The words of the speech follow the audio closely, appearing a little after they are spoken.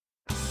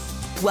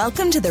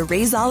Welcome to the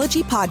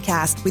Raisology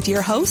Podcast with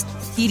your host,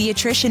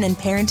 pediatrician and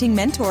parenting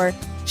mentor,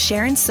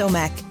 Sharon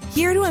Somek,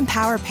 here to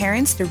empower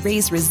parents to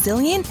raise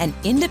resilient and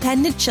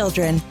independent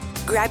children.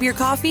 Grab your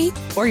coffee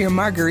or your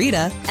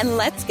margarita and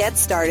let's get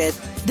started.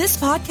 This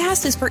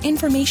podcast is for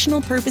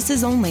informational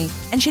purposes only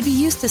and should be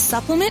used to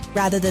supplement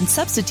rather than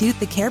substitute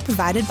the care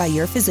provided by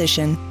your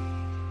physician.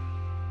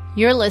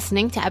 You're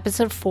listening to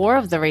episode 4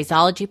 of the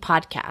Raisology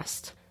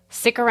Podcast.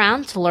 Stick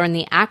around to learn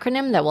the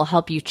acronym that will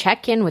help you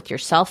check in with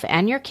yourself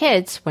and your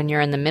kids when you're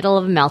in the middle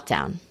of a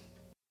meltdown.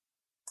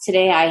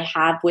 Today I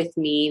have with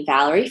me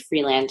Valerie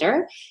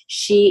Friedlander.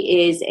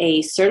 She is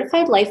a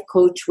certified life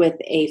coach with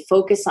a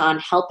focus on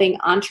helping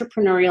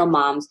entrepreneurial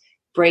moms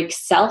break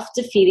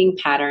self-defeating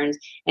patterns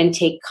and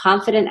take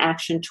confident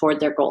action toward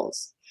their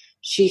goals.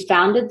 She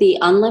founded the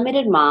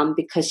Unlimited Mom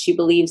because she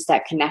believes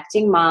that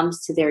connecting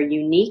moms to their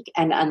unique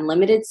and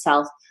unlimited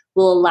self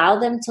will allow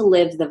them to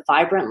live the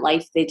vibrant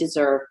life they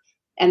deserve,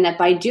 and that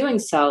by doing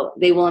so,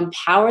 they will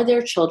empower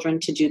their children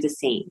to do the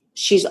same.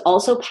 She's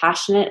also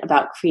passionate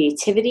about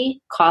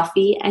creativity,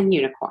 coffee, and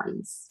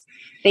unicorns.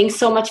 Thanks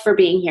so much for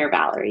being here,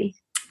 Valerie.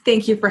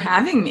 Thank you for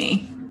having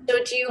me.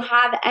 So do you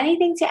have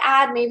anything to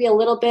add, maybe a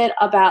little bit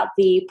about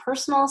the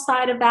personal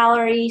side of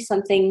Valerie,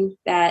 something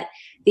that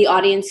the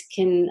audience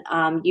can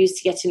use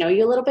to get to know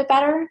you a little bit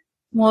better?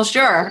 Well,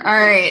 sure. All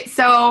right.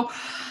 So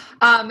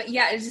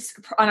just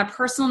on a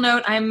personal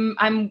note,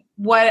 I'm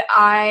what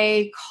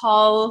I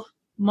call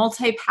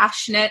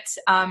multi-passionate,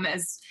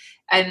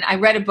 and I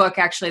read a book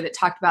actually that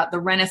talked about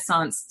the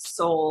Renaissance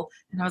soul,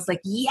 and I was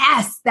like,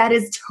 yes, that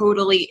is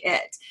totally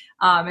it.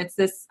 It's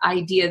this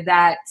idea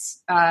that,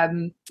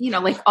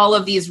 like all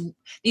of these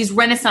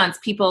Renaissance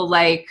people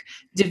like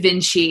Da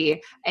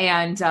Vinci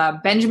and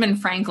Benjamin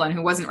Franklin,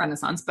 who wasn't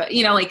Renaissance, but,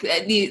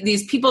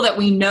 these people that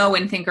we know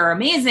and think are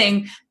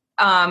amazing,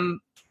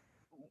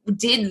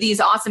 did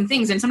these awesome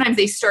things. And sometimes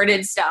they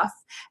started stuff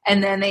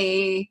and then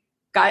they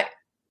got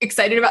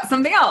excited about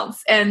something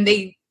else and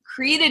they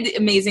created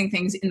amazing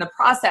things in the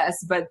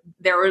process, but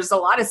there was a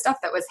lot of stuff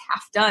that was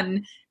half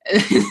done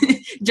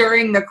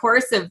during the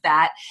course of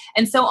that.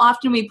 And so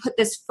often we put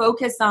this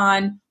focus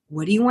on,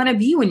 what do you want to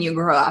be when you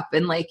grow up?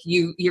 And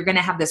you're going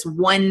to have this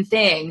one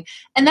thing.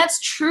 And that's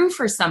true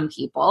for some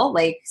people.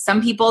 Like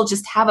some people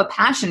just have a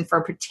passion for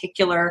a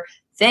particular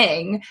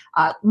thing.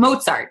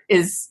 Mozart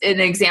is an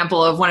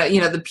example of one of,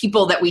 the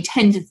people that we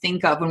tend to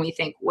think of when we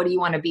think, what do you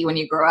want to be when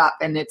you grow up?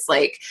 And it's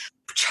like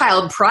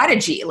child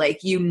prodigy, like,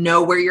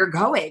 where you're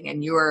going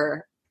and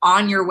you're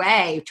on your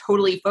way,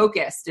 totally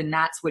focused. And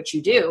that's what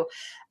you do.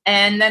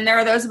 And then there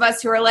are those of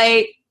us who are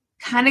like,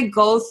 kind of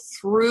go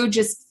through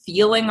just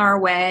feeling our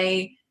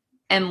way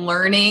and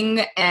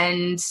learning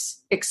and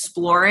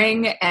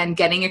exploring and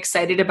getting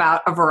excited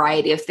about a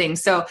variety of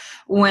things. So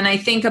when I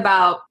think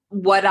about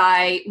what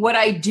I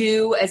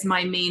do as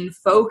my main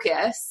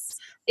focus,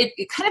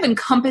 it kind of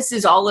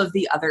encompasses all of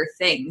the other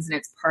things. And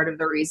it's part of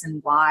the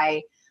reason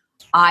why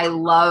I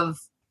love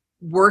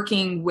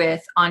working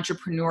with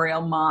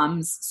entrepreneurial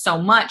moms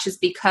so much, is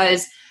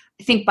because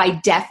I think by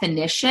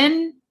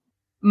definition,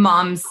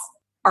 moms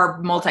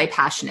are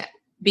multi-passionate,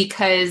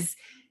 because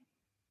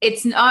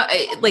it's not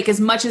like,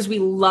 as much as we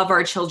love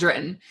our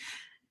children,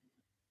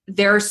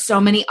 there are so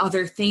many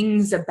other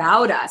things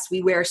about us.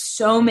 We wear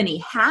so many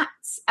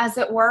hats, as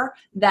it were,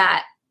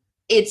 that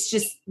it's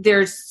just,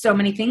 there's so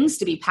many things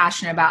to be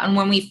passionate about. And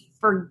when we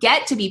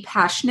forget to be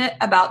passionate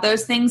about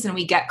those things and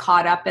we get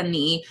caught up in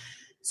the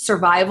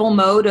survival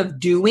mode of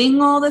doing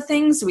all the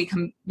things, we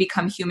can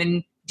become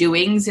human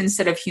doings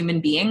instead of human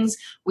beings,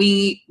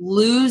 we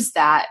lose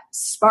that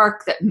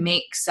spark that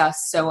makes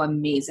us so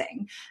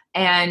amazing.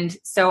 And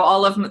so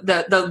all of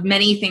the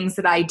many things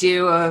that I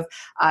do of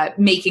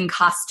making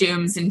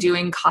costumes and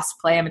doing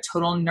cosplay, I'm a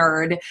total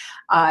nerd,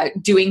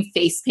 doing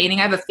face painting.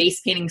 I have a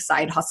face painting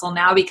side hustle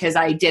now because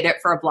I did it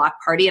for a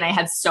block party and I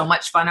had so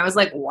much fun. I was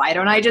like, why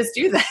don't I just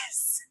do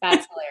this?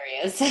 That's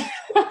hilarious.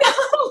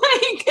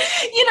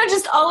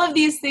 Just all of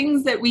these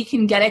things that we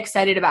can get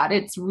excited about.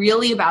 It's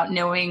really about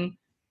knowing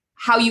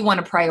how you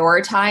want to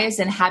prioritize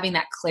and having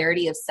that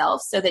clarity of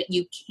self so that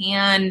you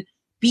can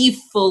be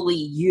fully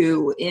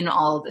you in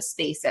all of the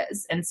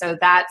spaces. And so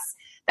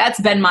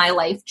that's been my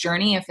life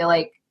journey. I feel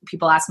like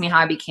people ask me how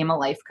I became a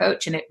life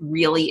coach, and it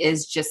really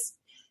is just,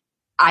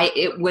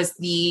 it was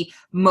the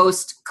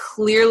most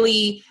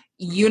clearly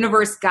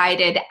universe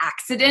guided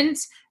accident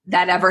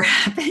that ever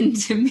happened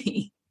to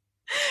me.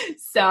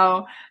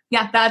 So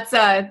yeah, that's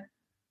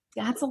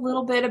a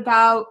little bit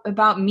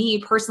about me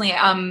personally.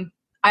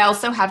 I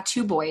also have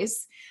 2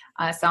 boys.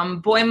 So I'm a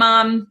boy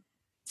mom.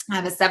 I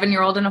have a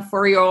 7-year-old and a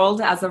 4-year-old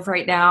as of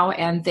right now,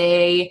 and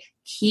they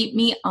keep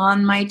me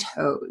on my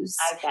toes.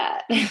 I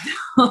bet.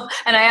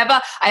 And I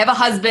have a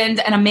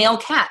husband and a male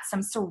cat, so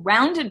I'm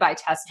surrounded by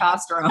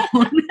testosterone.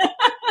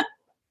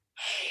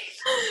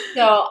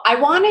 So I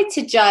wanted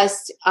to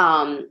just,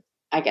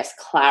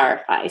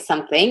 clarify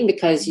something,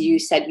 because you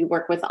said you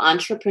work with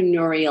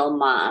entrepreneurial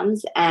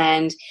moms,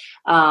 and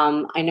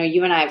I know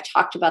you and I have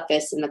talked about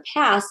this in the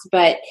past,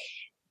 but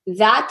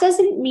that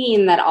doesn't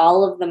mean that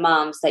all of the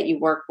moms that you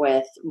work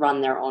with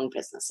run their own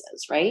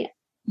businesses, right?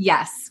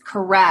 Yes,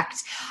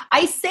 correct.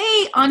 I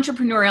say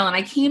entrepreneurial, and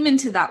I came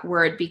into that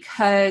word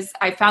because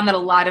I found that a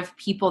lot of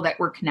people that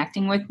were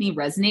connecting with me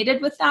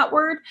resonated with that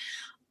word.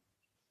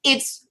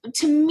 It's,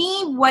 to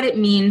me, what it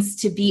means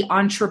to be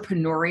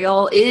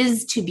entrepreneurial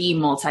is to be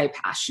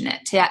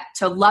multi-passionate,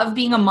 to love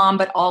being a mom,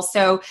 but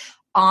also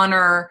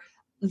honor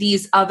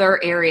these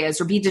other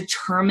areas, or be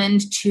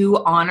determined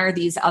to honor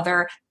these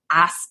other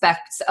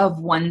aspects of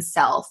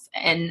oneself.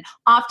 And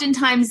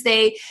oftentimes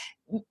they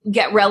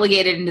get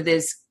relegated into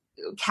this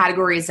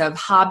categories of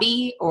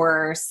hobby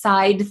or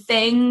side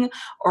thing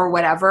or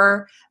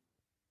whatever.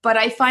 But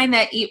I find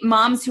that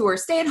moms who are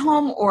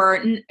stay-at-home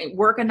or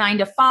work a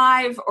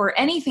 9-to-5 or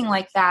anything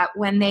like that,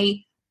 when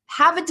they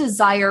have a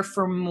desire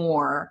for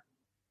more,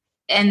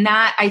 and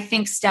that I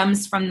think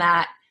stems from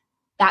that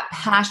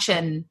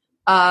passion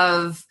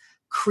of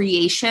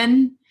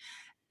creation,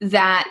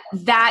 that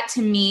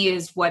to me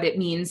is what it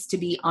means to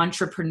be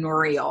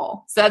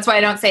entrepreneurial. So that's why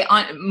I don't say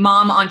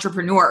mom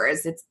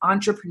entrepreneurs. It's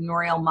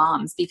entrepreneurial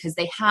moms, because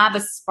they have a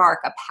spark,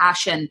 a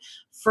passion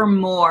for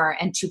more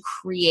and to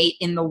create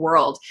in the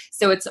world.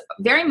 So it's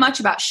very much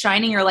about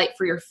shining your light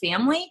for your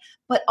family,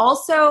 but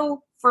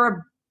also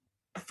for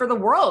the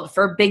world,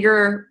 for a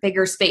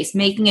bigger space,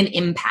 making an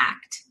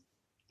impact.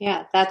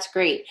 Yeah, that's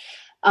great.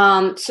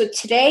 So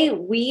today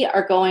we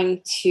are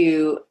going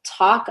to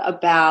talk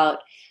about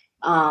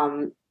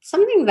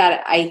something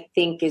that I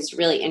think is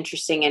really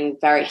interesting and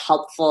very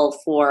helpful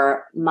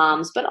for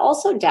moms, but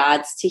also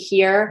dads to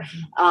hear.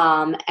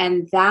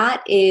 And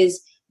that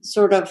is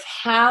sort of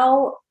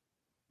how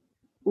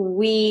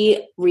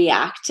we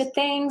react to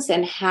things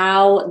and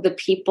how the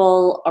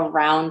people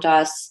around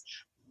us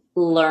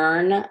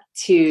learn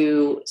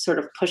to sort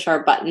of push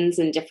our buttons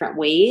in different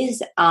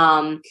ways.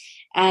 And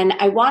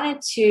I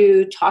wanted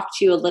to talk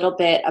to you a little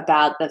bit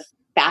about the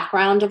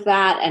background of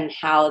that and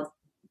how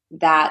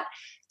that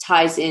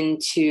ties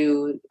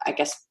into, I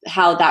guess,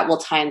 how that will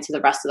tie into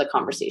the rest of the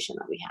conversation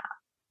that we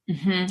have.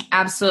 Mm-hmm,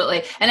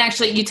 absolutely. And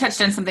actually, you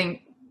touched on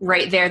something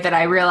right there that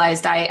I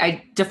realized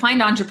I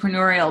defined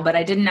entrepreneurial, but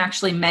I didn't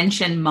actually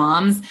mention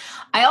moms.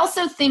 I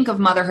also think of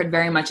motherhood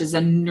very much as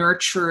a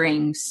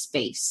nurturing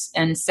space.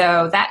 And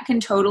so that can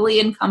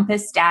totally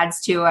encompass dads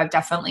too. I've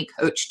definitely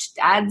coached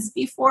dads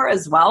before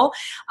as well.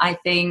 I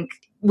think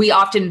we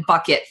often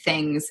bucket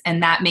things,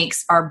 and that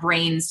makes our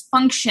brains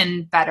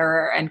function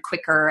better and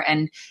quicker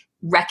and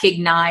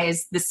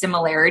recognize the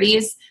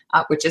similarities,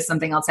 which is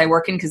something else I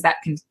work in, because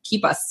that can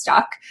keep us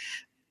stuck.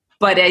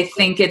 But I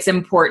think it's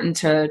important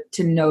to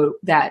know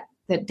that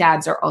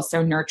dads are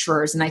also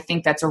nurturers. And I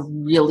think that's a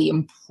really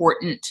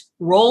important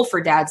role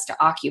for dads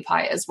to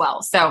occupy as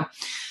well. So,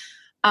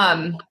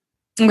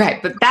 okay.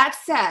 But that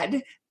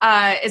said,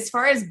 as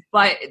far as,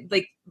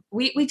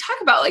 we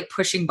talk about like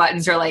pushing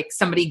buttons, or like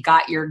somebody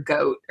got your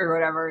goat or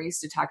whatever. We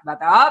used to talk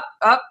about that.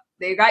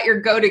 They got your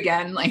goat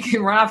again, like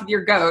run off with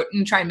your goat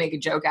and try and make a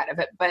joke out of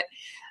it. But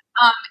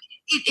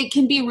it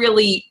can be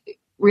really,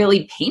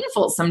 really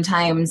painful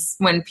sometimes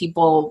when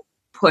people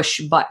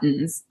push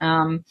buttons.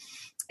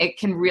 It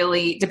can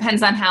really,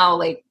 depends on how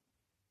like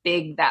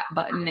big that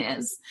button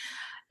is.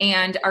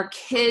 And our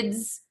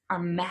kids are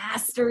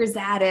masters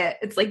at it.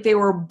 It's like they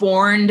were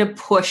born to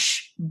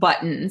push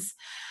buttons.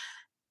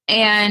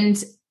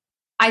 And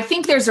I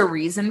think there's a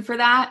reason for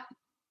that.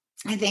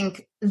 I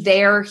think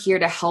they're here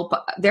to help.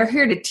 They're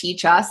here to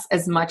teach us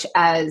as much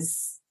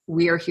as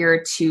we're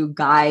here to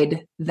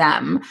guide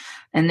them.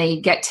 And they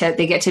get to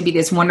be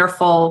these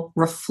wonderful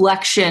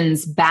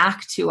reflections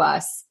back to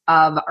us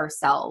of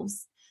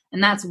ourselves.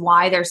 And that's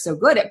why they're so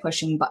good at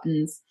pushing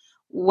buttons.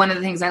 One of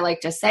the things I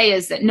like to say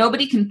is that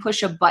nobody can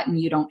push a button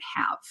you don't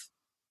have.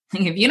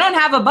 If you don't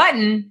have a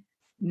button,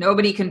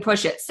 nobody can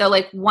push it. So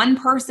like one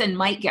person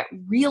might get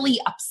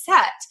really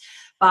upset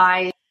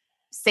by,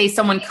 say,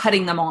 someone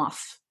cutting them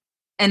off.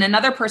 And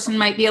another person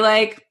might be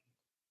like,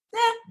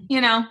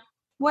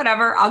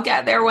 whatever, I'll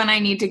get there when I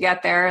need to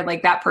get there.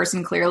 Like that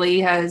person clearly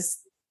has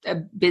a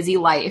busy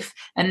life,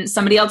 and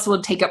somebody else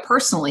will take it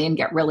personally and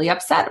get really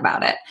upset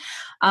about it.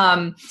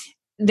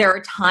 There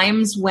are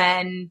times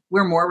when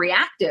we're more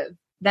reactive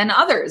than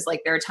others.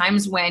 Like there are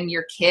times when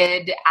your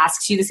kid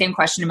asks you the same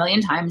question a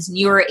million times and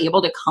you are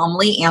able to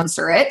calmly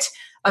answer it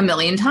a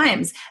million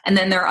times. And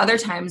then there are other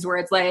times where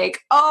it's like,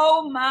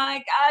 oh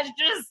my gosh,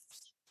 just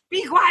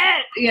be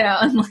quiet,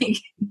 and like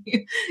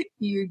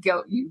you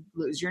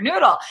lose your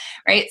noodle,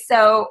 right?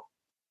 So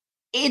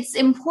it's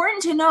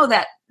important to know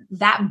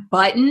that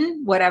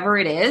button, whatever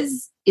it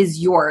is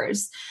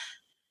yours.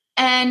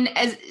 And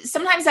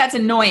sometimes that's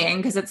annoying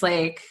because it's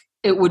like,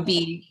 it would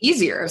be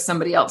easier if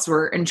somebody else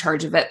were in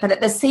charge of it. But at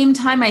the same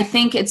time, I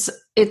think it's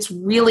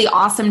really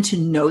awesome to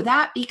know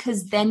that,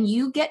 because then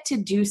you get to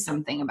do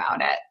something about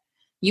it.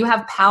 You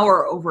have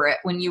power over it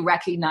when you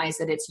recognize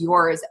that it's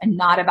yours and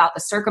not about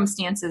the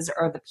circumstances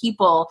or the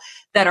people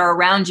that are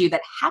around you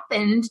that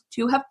happened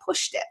to have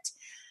pushed it.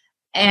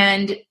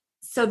 And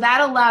so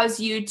that allows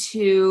you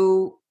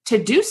to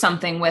do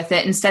something with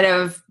it instead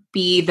of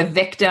be the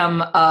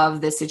victim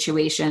of the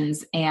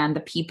situations and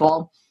the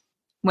people.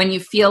 When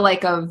you feel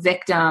like a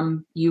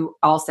victim, you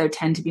also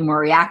tend to be more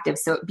reactive.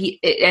 So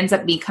it ends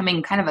up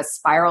becoming kind of a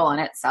spiral in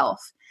itself.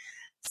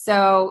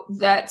 So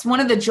that's one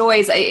of the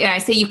joys. I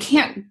say you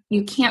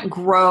can't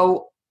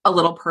grow a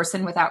little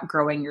person without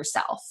growing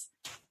yourself.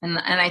 And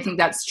I think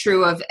that's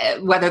true of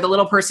whether the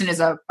little person is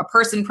a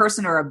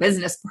person or a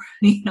business,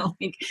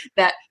 like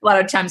that a lot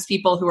of times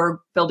people who are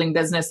building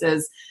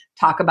businesses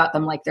talk about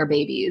them like they're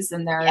babies.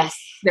 And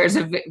there's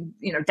a,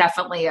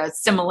 definitely a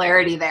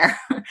similarity there,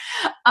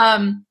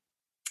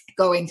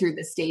 going through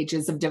the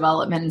stages of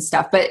development and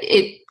stuff, but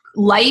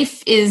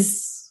life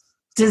is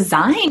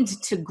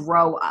designed to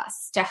grow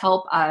us, to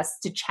help us,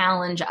 to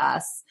challenge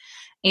us.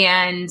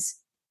 And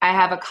I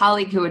have a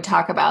colleague who would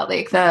talk about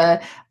like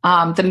the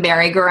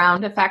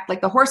merry-go-round effect.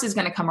 Like the horse is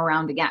going to come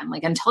around again.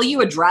 Like until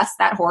you address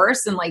that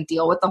horse and like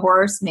deal with the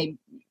horse, maybe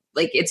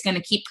like it's going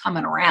to keep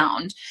coming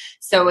around.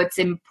 So it's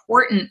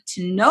important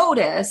to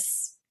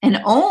notice and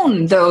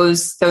own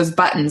those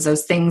buttons,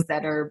 those things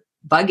that are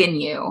bugging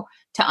you,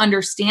 to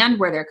understand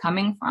where they're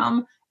coming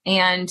from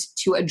and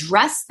to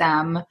address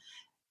them,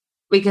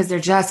 because they're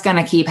just going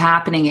to keep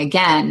happening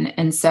again.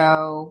 And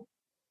so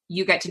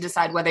you get to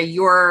decide whether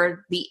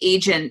you're the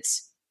agent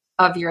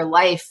of your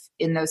life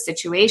in those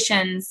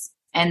situations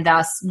and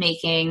thus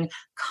making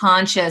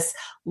conscious,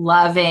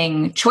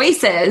 loving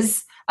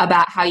choices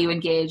about how you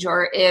engage,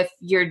 or if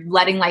you're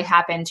letting life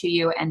happen to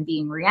you and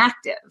being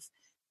reactive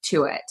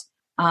to it.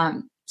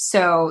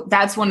 So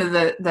that's one of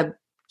the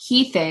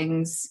key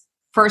things.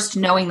 First,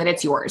 knowing that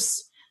it's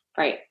yours.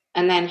 Right.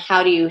 And then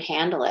how do you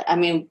handle it? I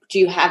mean, do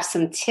you have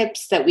some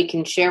tips that we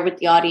can share with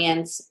the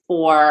audience,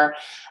 or,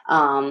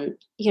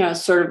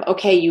 sort of,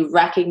 okay, you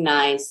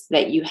recognize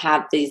that you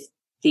have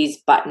these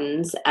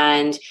buttons,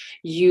 and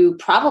you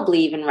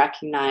probably even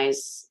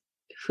recognize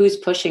who's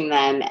pushing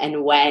them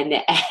and when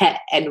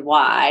and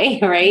why,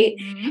 right?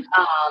 Mm-hmm.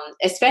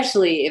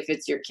 Especially if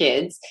it's your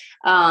kids.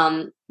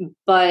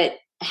 But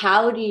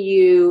how do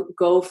you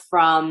go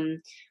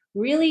from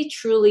really,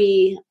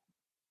 truly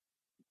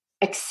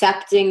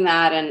accepting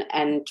that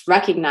and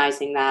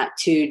recognizing that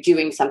to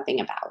doing something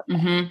about it?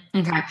 Mm-hmm.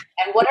 Okay.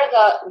 And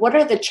what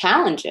are the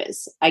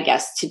challenges, I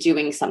guess, to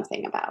doing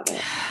something about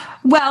it?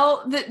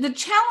 Well, the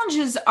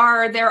challenges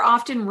they're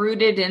often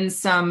rooted in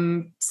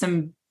some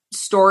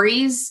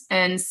stories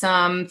and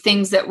some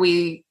things that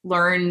we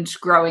learned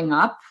growing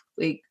up.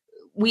 Like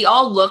we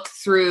all look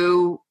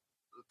through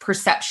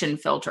perception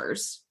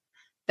filters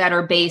that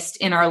are based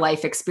in our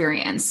life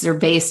experience. They're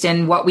based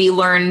in what we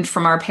learned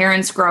from our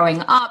parents growing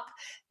up,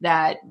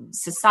 that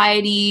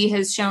society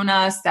has shown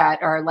us,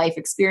 that our life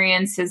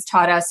experience has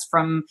taught us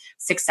from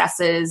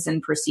successes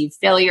and perceived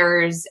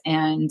failures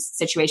and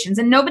situations.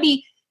 And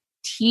nobody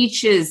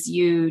teaches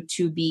you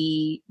to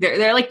be,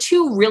 there are like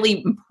two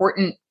really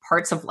important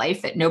parts of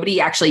life that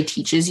nobody actually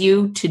teaches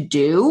you to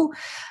do.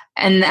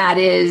 And that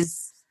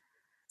is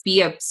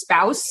be a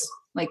spouse,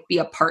 like be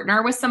a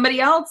partner with somebody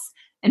else,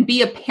 and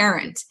be a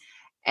parent.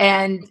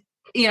 And,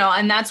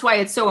 and that's why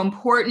it's so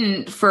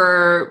important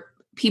for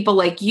people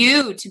like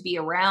you to be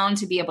around,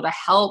 to be able to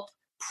help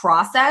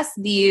process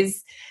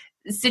these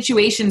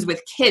situations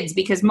with kids,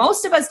 because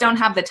most of us don't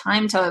have the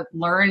time to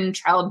learn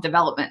child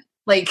development.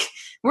 Like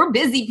we're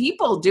busy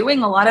people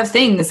doing a lot of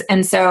things.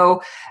 And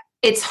so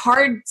it's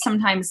hard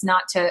sometimes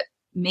not to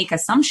make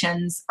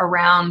assumptions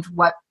around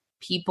what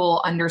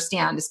people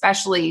understand,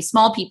 especially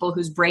small people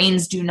whose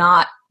brains do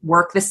not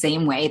work the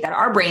same way that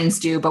our brains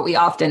do, but we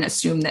often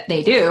assume that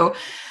they do.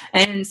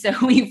 And so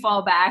we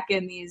fall back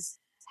in these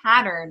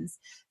patterns.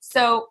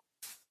 So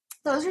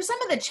those are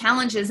some of the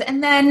challenges.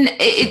 And then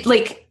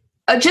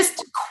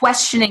just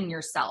questioning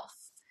yourself.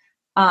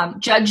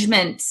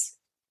 Judgment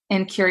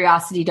and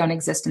curiosity don't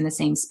exist in the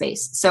same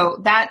space. So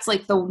that's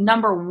like the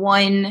number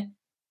one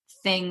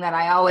thing that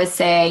I always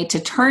say to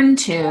turn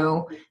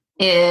to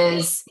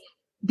is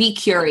be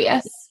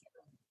curious.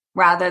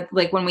 Rather,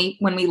 like when we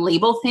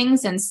label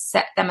things and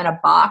set them in a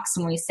box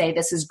and we say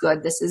this is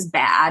good, this is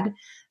bad,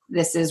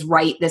 this is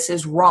right, this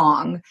is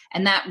wrong.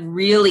 And that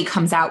really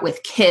comes out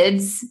with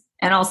kids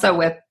and also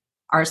with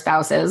our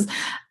spouses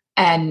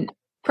and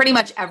pretty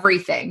much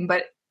everything.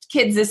 But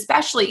kids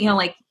especially,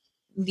 like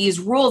these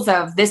rules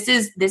of this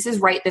is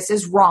right, this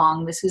is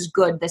wrong, this is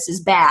good, this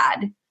is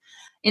bad.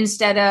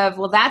 Instead of,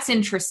 well, that's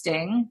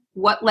interesting.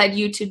 What led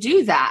you to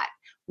do that?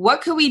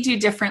 What could we do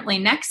differently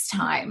next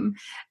time?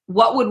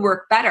 What would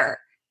work better?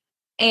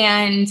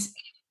 And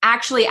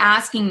actually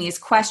asking these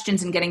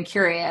questions and getting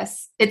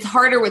curious. It's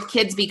harder with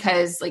kids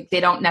because like they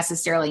don't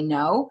necessarily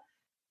know.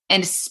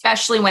 And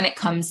especially when it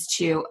comes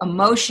to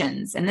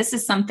emotions. And this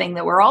is something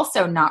that we're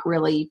also not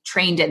really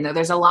trained in, though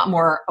there's a lot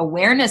more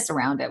awareness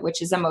around it,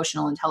 which is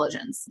emotional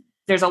intelligence.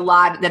 There's a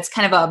lot that's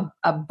kind of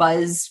a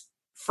buzz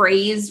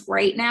phrase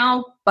right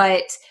now,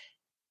 but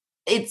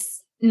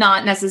it's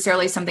not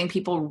necessarily something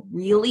people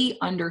really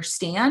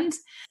understand.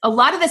 A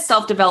lot of the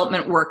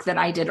self-development work that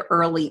I did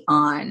early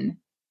on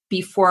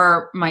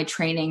before my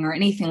training or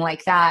anything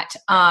like that,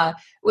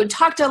 would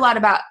talk a lot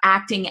about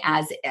acting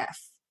as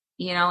if.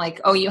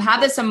 like, oh, you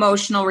have this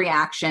emotional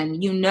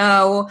reaction,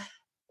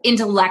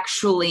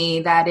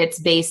 intellectually that it's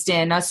based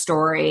in a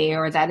story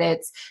or that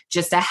it's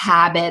just a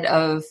habit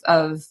of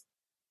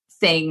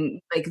thing,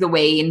 like the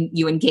way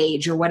you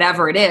engage or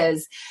whatever it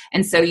is.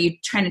 And so you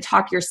try to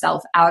talk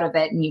yourself out of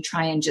it and you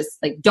try and just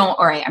like,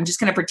 all right, I'm just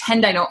going to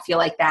pretend I don't feel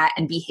like that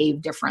and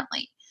behave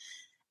differently.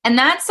 And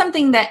that's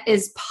something that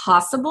is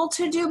possible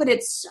to do, but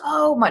it's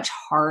so much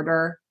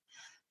harder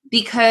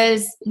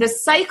because the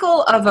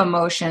cycle of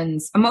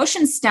emotions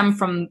stem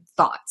from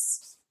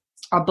thoughts,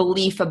 a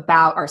belief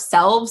about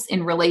ourselves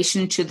in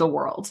relation to the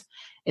world.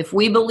 If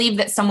we believe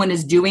that someone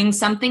is doing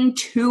something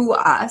to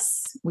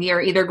us, we are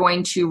either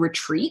going to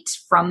retreat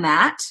from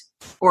that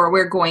or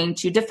we're going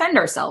to defend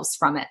ourselves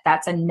from it.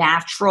 That's a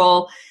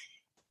natural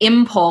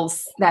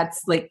impulse.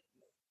 That's like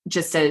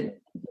just a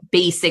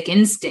basic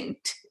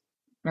instinct,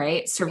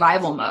 right?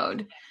 Survival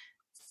mode.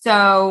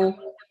 So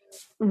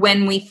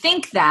when we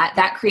think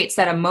that creates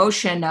that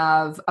emotion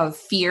of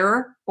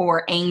fear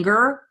or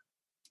anger,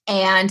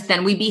 and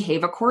then we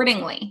behave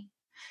accordingly.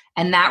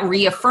 And that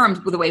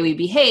reaffirms the way we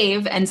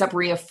behave, ends up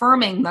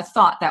reaffirming the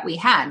thought that we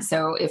had.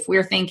 So if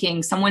we're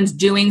thinking someone's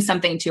doing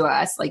something to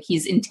us, like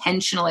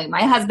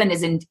my husband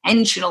is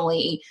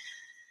intentionally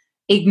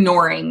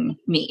ignoring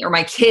me, or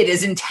my kid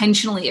is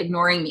intentionally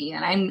ignoring me,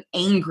 and I'm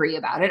angry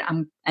about it,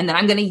 and then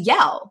I'm going to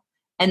yell,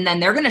 and then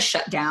they're going to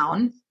shut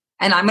down,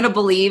 and I'm going to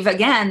believe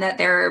again that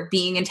they're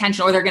being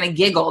intentional, or they're going to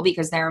giggle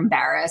because they're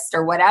embarrassed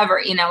or whatever,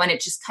 and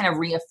it just kind of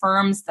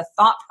reaffirms the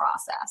thought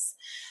process.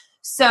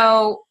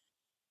 So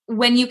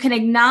when you can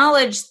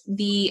acknowledge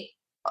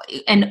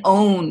and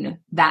own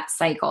that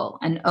cycle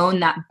and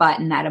own that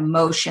button, that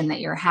emotion that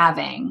you're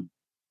having,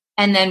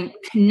 and then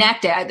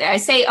connect it. I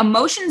say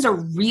emotions are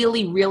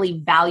really,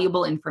 really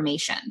valuable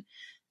information.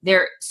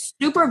 They're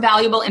super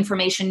valuable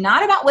information,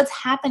 not about what's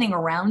happening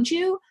around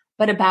you,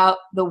 but about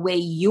the way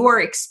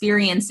you're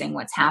experiencing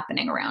what's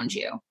happening around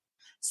you.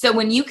 So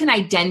when you can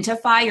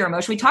identify your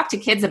emotion, we talk to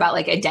kids about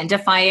like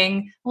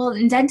identify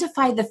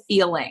the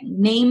feeling,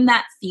 name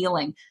that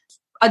feeling.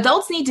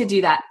 Adults need to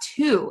do that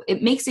too.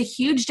 It makes a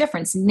huge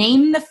difference.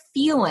 Name the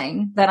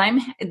feeling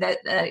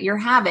that you're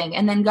having,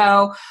 and then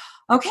go,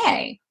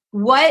 okay,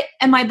 what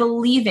am I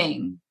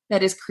believing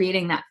that is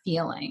creating that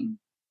feeling?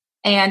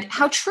 And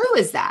how true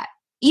is that?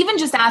 Even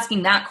just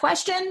asking that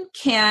question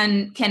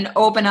can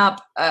open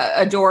up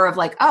a door of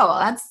like,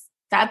 oh,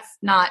 that's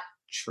not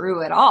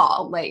true at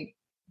all. Like,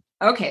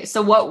 okay,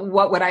 so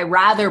what would I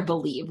rather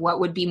believe? What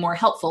would be more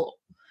helpful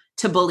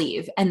to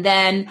believe? And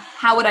then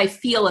how would I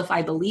feel if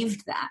I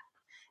believed that?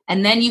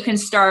 And then you can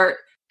start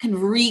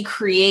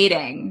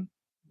recreating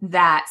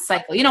that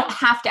cycle. You don't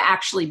have to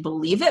actually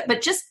believe it,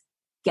 but just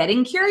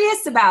getting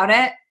curious about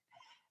it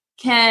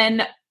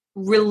can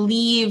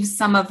relieve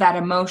some of that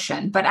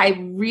emotion. But I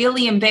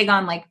really am big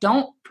on like,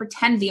 don't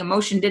pretend the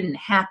emotion didn't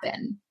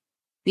happen.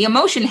 The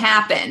emotion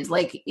happened.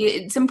 Like,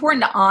 it's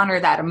important to honor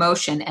that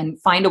emotion and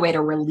find a way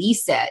to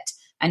release it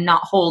and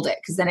not hold it,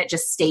 because then it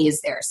just stays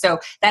there. So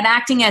that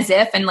acting as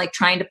if and like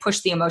trying to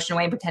push the emotion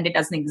away and pretend it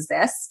doesn't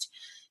exist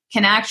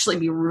can actually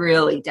be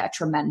really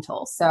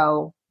detrimental.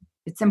 So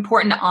it's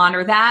important to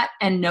honor that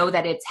and know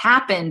that it's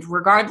happened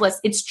regardless.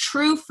 It's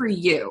true for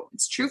you.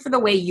 It's true for the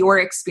way you're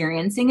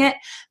experiencing it,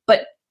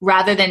 but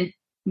rather than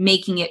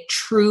making it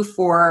true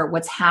for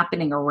what's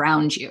happening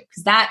around you,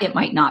 because that it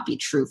might not be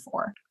true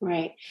for.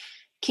 Right.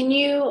 Can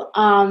you,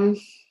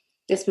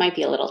 this might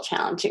be a little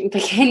challenging,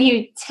 but can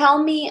you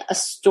tell me a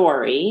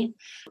story,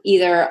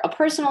 either a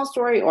personal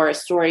story or a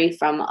story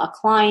from a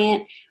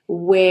client,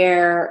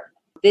 where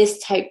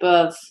this type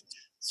of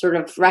sort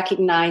of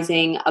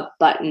recognizing a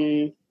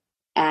button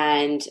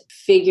and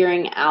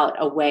figuring out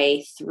a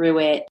way through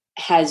it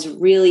has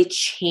really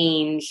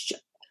changed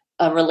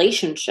a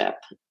relationship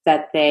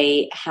that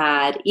they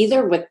had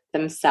either with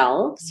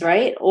themselves,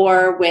 right,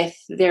 or with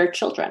their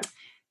children?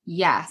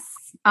 Yes.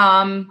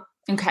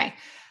 Okay.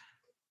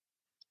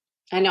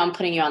 I know I'm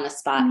putting you on the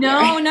spot. No.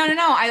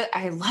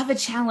 I love a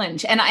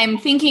challenge, and I'm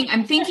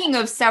thinking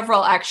of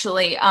several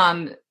actually.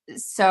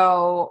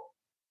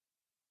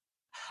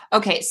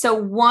 Okay, so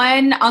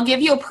one, I'll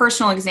give you a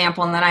personal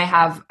example, and then I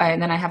have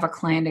a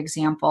client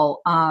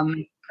example.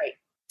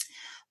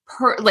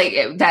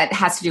 Great. That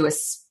has to do with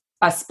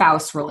a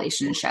spouse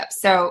relationship.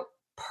 So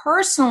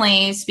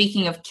personally,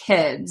 speaking of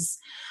kids,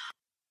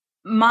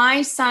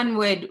 my son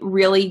would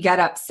really get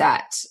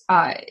upset.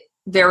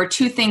 There were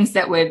two things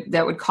that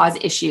would cause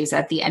issues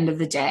at the end of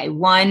the day.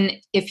 One,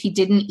 if he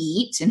didn't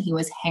eat and he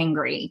was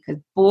hangry,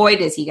 because boy,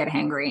 does he get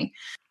hangry.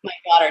 My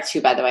daughter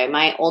too, by the way.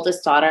 My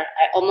oldest daughter,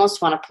 I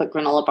almost want to put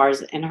granola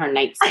bars in her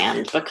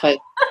nightstand because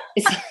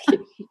it's like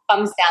she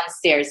comes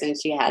downstairs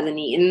and she hasn't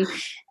eaten.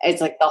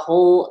 It's like the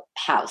whole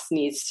house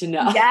needs to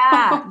know.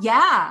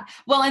 Yeah.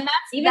 Well, and that's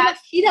even if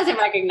she doesn't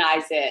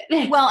recognize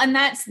it. Well, and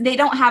they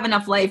don't have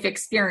enough life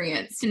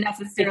experience to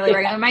necessarily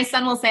recognize. My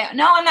son will say,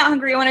 "No, I'm not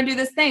hungry. I want to do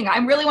this thing. I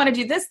really want to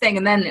do this thing,"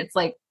 and then it's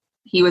like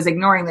he was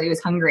ignoring that he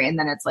was hungry, and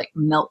then it's like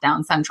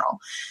meltdown central.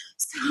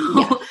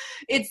 So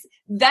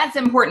that's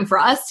important for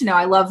us to know.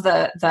 I love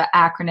the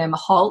acronym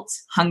HALT: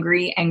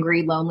 hungry,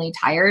 angry, lonely,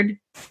 tired.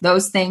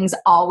 Those things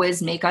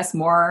always make us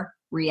more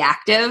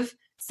reactive.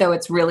 So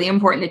it's really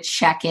important to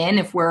check in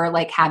if we're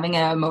like having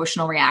an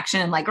emotional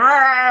reaction and like,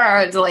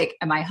 to like,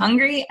 am I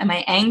hungry? Am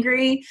I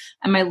angry?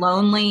 Am I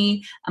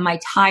lonely? Am I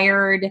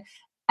tired?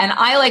 And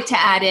I like to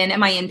add in,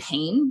 am I in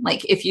pain?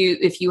 Like if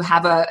you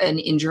have an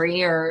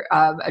injury or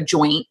a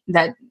joint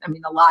that, I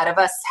mean, a lot of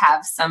us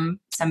have some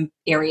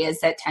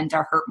areas that tend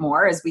to hurt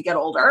more as we get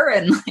older.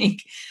 And like,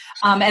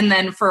 and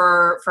then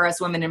for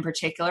us women in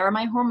particular, am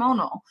I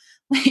hormonal?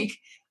 Like,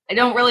 I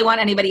don't really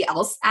want anybody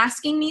else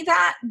asking me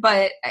that,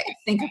 but I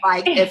think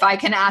if I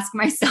can ask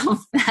myself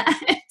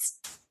that.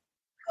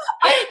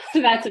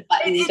 That's a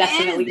button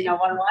definitely no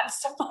one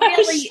wants to push. It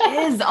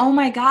really is. Oh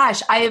my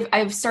gosh.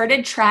 I've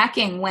started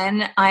tracking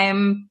when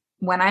I'm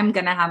going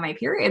to have my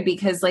period,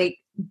 because like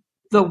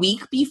the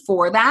week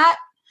before that,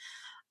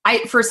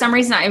 for some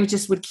reason I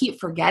would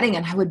keep forgetting,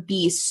 and I would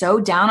be so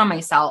down on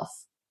myself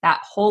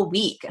that whole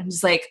week. I'm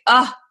just like,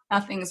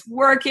 nothing's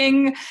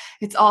working.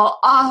 It's all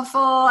awful.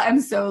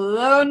 I'm so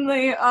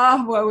lonely.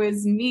 Oh, woe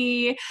is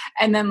me.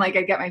 And then like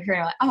I get my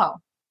period, I'm like,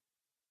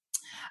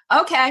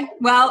 okay,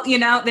 well,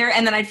 and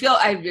then I feel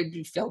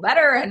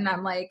better, and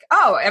I'm like,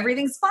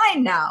 everything's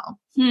fine now.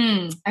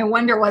 I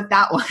wonder what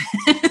that was.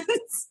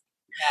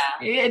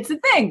 Yeah. It's a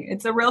thing.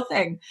 It's a real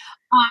thing.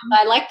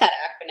 I like that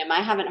acronym.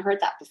 I haven't heard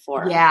that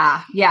before.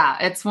 Yeah.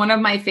 It's one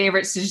of my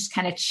favorites to just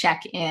kind of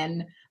check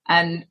in.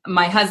 And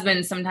my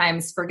husband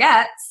sometimes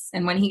forgets.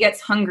 And when he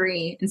gets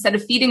hungry, instead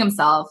of feeding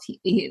himself,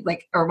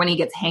 or when he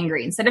gets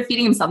hangry, instead of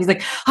feeding himself, he's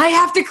like, I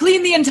have to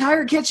clean the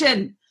entire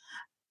kitchen.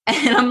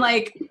 And I'm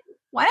like,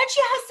 why don't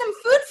you have some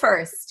food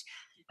first?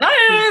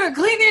 No,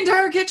 clean the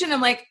entire kitchen.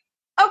 I'm like,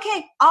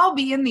 okay, I'll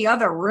be in the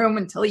other room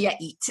until you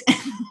eat.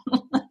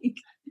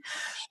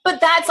 But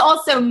that's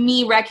also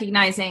me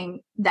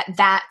recognizing that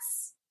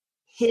that's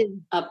his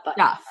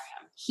stuff.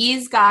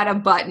 He's got a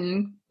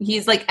button.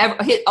 He's like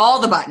hit all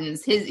the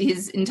buttons.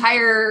 His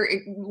entire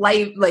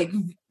life, like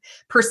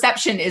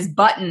perception is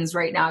buttons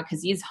right now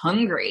because he's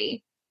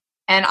hungry.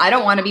 And I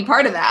don't want to be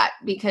part of that,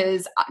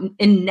 because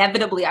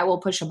inevitably I will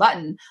push a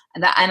button,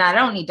 and I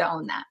don't need to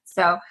own that.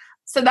 So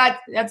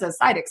that's a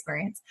side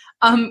experience.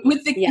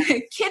 With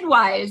the kid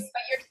wise,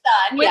 but your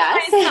son, with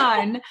my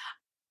son,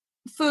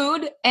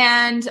 food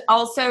and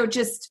also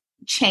just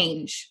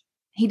change.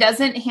 He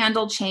doesn't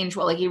handle change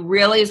well. Like he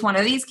really is one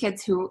of these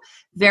kids who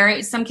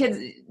some kids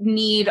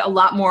need a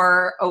lot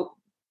more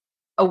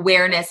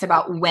awareness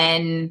about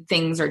when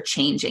things are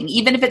changing,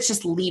 even if it's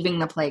just leaving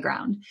the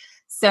playground.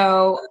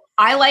 So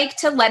I like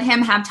to let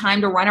him have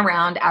time to run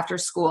around after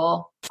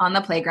school on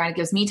the playground. It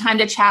gives me time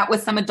to chat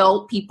with some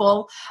adult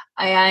people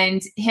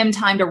and him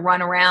time to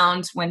run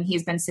around when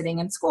he's been sitting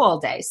in school all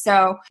day.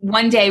 So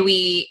one day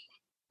we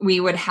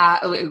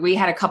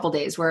had a couple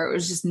days where it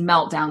was just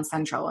meltdown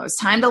central. It was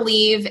time to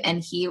leave,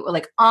 and he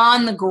like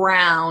on the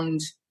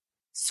ground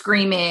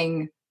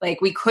screaming,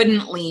 like we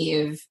couldn't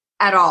leave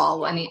at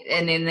all. And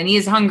then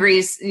he's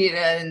hungry,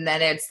 and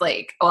then it's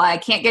like, well, I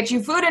can't get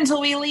you food until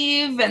we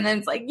leave. And then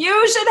it's like,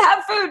 you should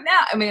have food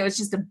now. I mean, it was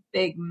just a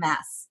big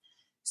mess.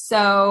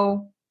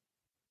 So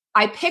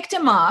I picked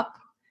him up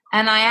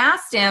and I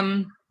asked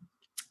him,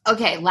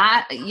 okay,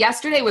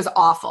 yesterday was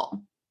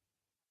awful.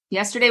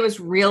 Yesterday was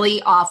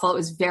really awful. It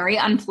was very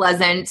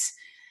unpleasant.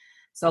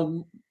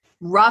 So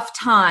rough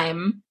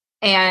time.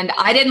 And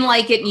I didn't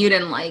like it and you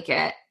didn't like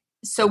it.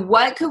 So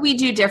what could we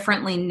do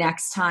differently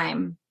next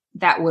time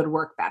that would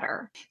work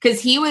better?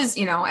 Because he was,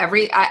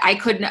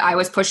 I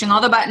was pushing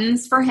all the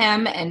buttons for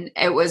him, and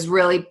it was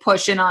really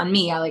pushing on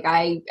me.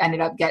 I ended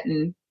up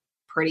getting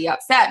pretty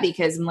upset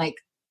because I'm like,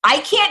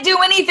 I can't do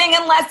anything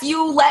unless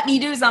you let me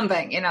do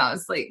something.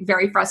 It's like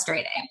very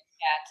frustrating.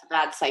 Yeah, it's a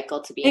bad cycle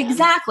to be in.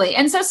 Exactly.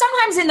 And so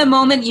sometimes in the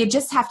moment, you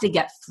just have to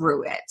get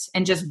through it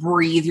and just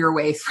breathe your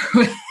way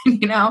through it,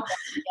 Yeah.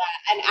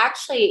 And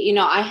actually,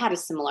 I had a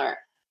similar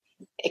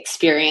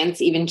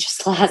experience even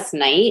just last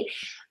night.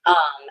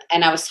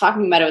 And I was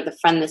talking about it with a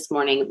friend this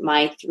morning.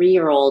 My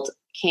 3-year-old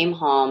came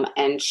home,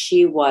 and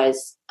she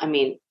was,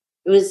 it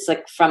was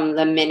like from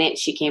the minute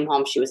she came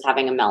home, she was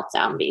having a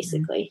meltdown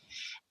basically.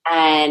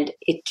 And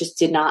it just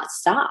did not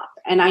stop.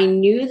 And I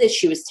knew that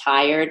she was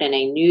tired, and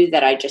I knew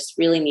that I just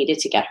really needed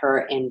to get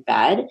her in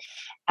bed.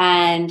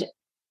 And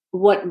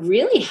what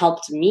really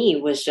helped me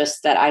was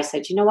just that I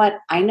said, you know what?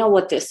 I know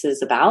what this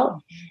is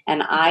about,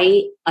 and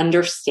I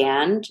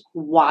understand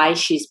why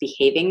she's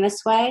behaving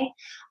this way.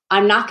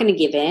 I'm not going to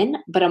give in,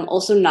 but I'm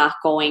also not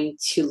going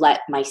to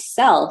let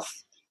myself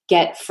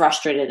get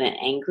frustrated and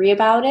angry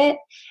about it.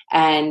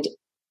 And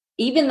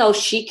even though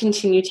she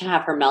continued to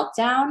have her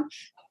meltdown,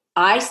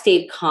 I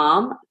stayed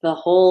calm the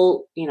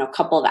whole,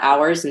 couple of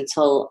hours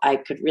until I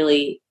could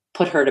really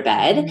put her to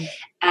bed.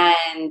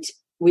 And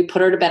we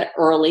put her to bed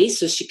early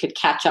so she could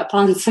catch up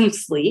on some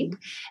sleep.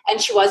 And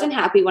she wasn't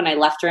happy when I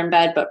left her in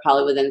bed, but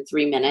probably within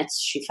 3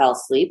 minutes, she fell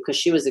asleep because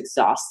she was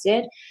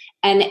exhausted.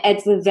 And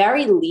at the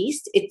very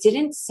least, it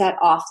didn't set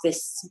off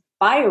this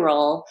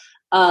spiral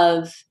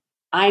of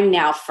I'm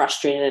now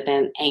frustrated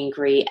and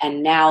angry.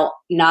 And now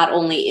not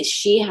only is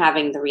she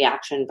having the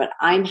reaction, but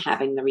I'm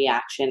having the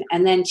reaction.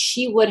 And then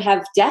she would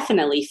have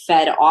definitely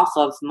fed off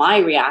of my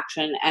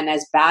reaction. And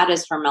as bad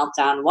as her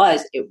meltdown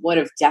was, it would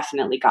have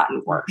definitely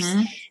gotten worse.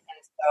 Mm-hmm.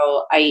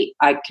 So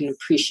I can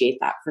appreciate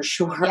that for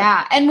sure.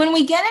 Yeah. And when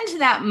we get into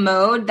that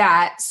mode,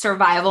 that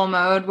survival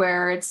mode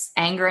where it's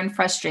anger and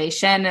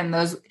frustration and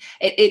those,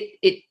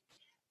 it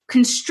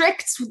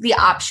constricts the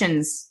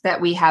options that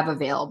we have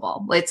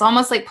available. It's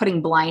almost like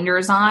putting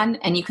blinders on,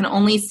 and you can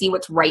only see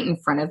what's right in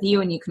front of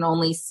you. And you can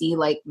only see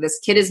like, this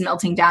kid is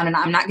melting down and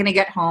I'm not going to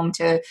get home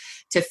to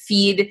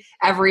feed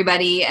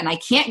everybody, and I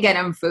can't get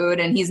him food.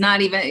 And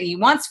he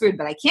wants food,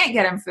 but I can't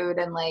get him food.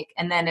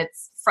 And then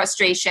it's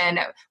frustration.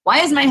 Why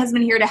is my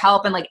husband here to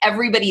help? And like,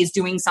 everybody is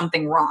doing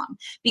something wrong,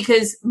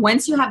 because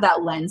once you have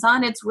that lens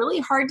on, it's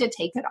really hard to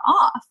take it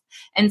off.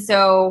 And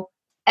so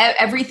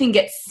everything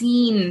gets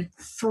seen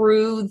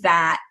through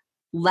that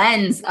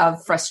lens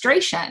of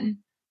frustration.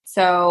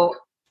 So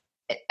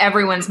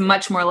everyone's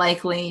much more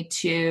likely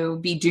to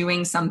be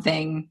doing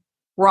something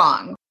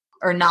wrong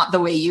or not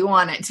the way you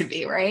want it to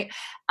be, right?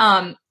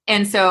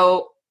 And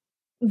so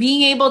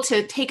being able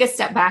to take a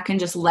step back and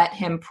just let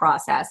him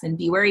process and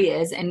be where he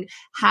is and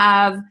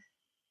have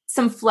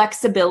some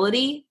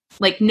flexibility,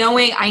 like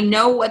I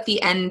know what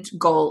the end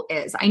goal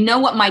is. I know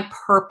what my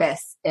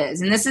purpose is.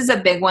 And this is a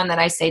big one that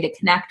I say to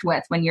connect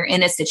with when you're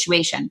in a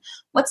situation.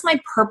 What's my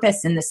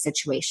purpose in this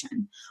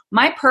situation?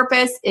 My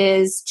purpose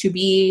is to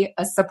be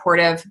a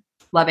supportive,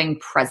 loving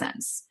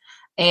presence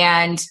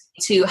and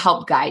to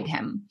help guide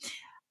him.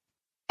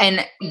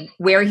 And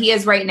where he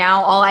is right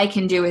now, all I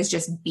can do is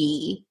just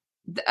be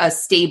a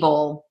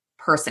stable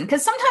person.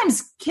 Because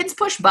sometimes kids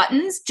push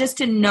buttons just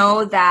to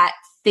know that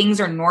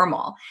things are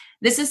normal.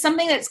 This is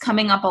something that's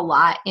coming up a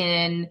lot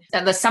in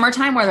the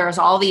summertime, where there's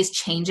all these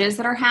changes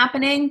that are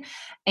happening,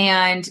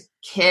 and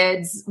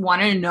kids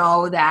want to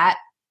know that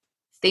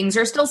things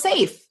are still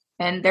safe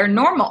and they're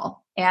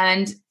normal.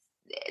 And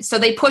so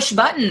they push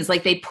buttons,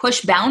 like they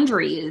push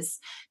boundaries,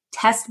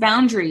 test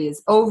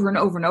boundaries over and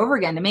over and over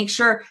again to make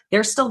sure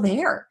they're still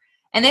there.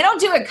 And they don't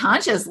do it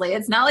consciously.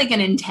 It's not like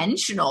an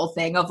intentional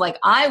thing of like,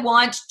 I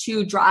want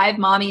to drive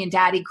mommy and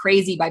daddy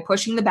crazy by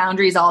pushing the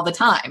boundaries all the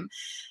time.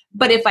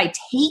 But if I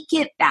take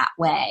it that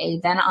way,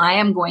 then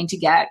I'm going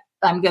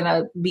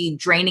to be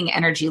draining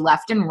energy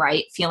left and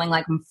right, feeling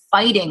like I'm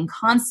fighting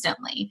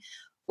constantly.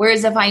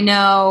 Whereas if I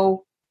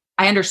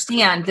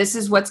understand this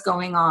is what's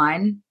going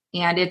on,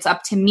 and it's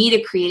up to me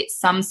to create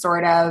some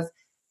sort of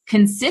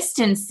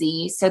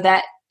consistency so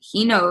that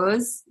he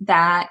knows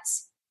that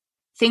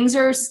things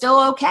are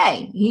still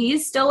okay.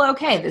 He's still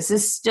okay.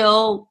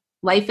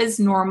 Life is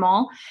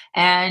normal,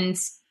 and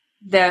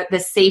the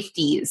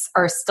safeties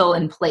are still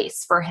in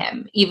place for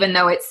him, even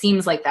though it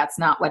seems like that's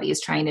not what he's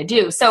trying to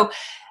do. So,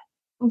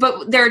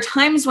 but there are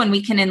times when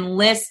we can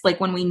enlist, like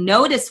when we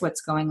notice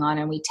what's going on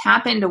and we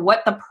tap into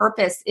what the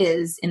purpose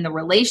is in the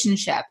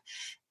relationship.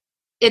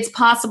 It's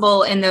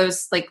possible in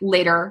those, like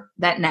later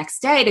that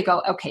next day, to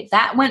go, okay,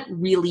 that went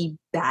really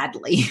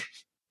badly.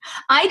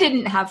 I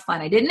didn't have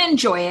fun. I didn't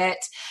enjoy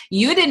it.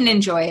 You didn't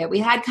enjoy it. We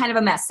had kind of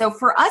a mess. So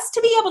for us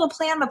to be able to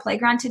play on the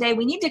playground today,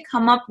 we need to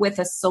come up with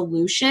a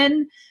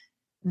solution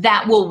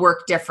that will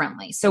work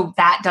differently, so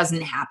that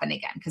doesn't happen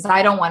again, because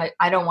I don't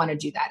want to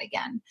do that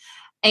again.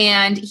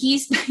 And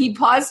he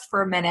paused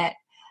for a minute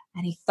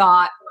and he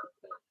thought,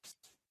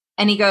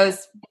 and he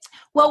goes,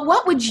 well,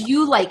 what would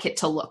you like it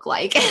to look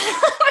like?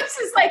 I was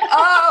just like,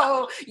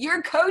 oh,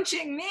 you're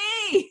coaching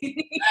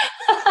me.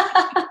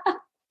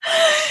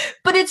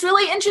 But it's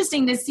really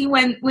interesting to see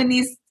when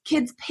these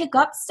kids pick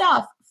up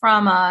stuff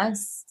from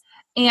us.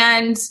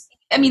 And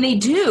I mean, they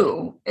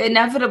do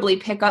inevitably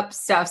pick up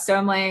stuff. So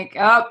I'm like,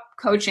 oh,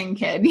 coaching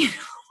kid,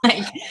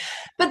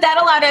 but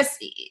that allowed us,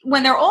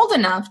 when they're old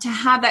enough, to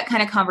have that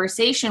kind of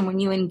conversation. When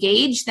you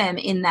engage them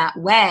in that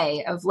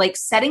way of like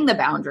setting the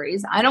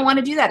boundaries, I don't want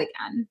to do that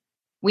again.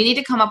 We need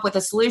to come up with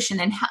a solution,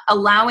 and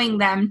allowing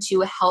them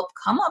to help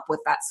come up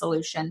with that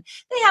solution.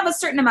 They have a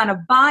certain amount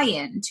of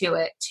buy-in to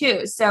it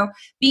too. So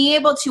being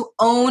able to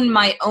own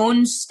my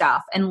own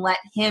stuff and let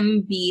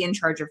him be in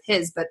charge of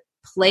his, but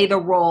play the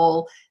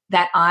role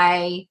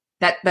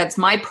that's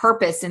my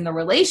purpose in the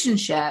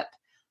relationship,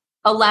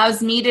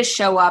 allows me to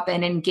show up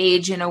and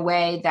engage in a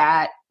way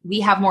that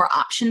we have more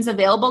options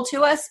available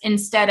to us,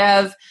 instead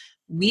of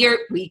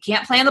we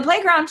can't play on the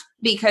playground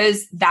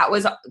because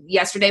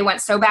yesterday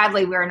went so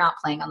badly. We're not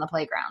playing on the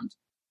playground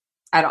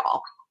at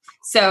all.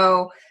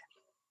 So,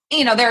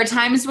 there are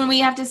times when we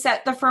have to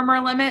set the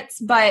firmer limits,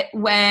 but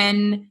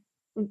when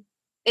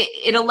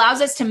it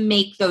allows us to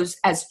make those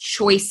as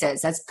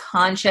choices, as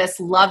conscious,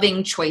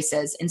 loving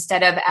choices,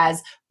 instead of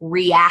as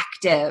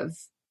reactive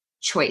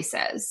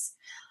choices.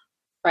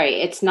 Right.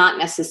 It's not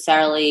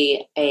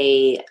necessarily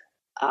a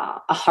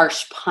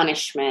harsh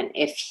punishment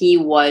if he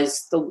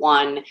was the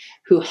one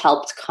who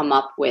helped come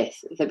up with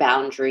the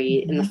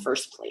boundary in the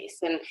first place.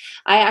 And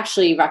I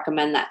actually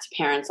recommend that to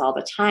parents all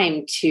the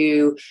time,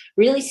 to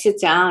really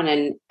sit down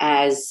and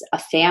as a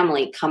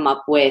family come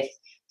up with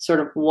sort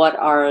of what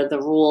are the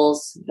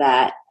rules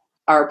that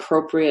are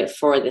appropriate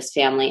for this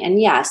family.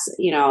 And yes,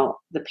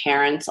 the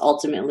parents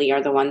ultimately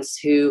are the ones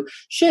who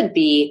should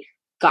be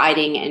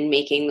guiding and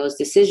making those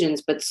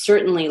decisions. But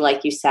certainly,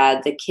 like you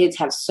said, the kids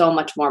have so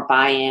much more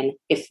buy-in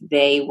if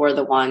they were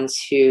the ones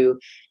who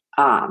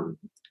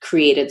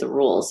created the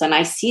rules. And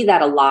I see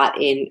that a lot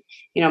in,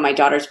 my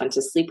daughters went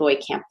to sleepaway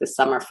camp this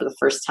summer for the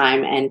first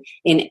time. And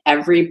in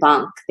every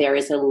bunk, there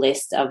is a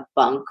list of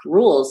bunk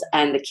rules,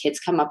 and the kids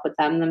come up with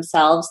them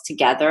themselves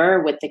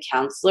together with the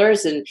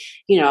counselors. And,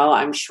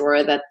 I'm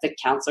sure that the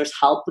counselors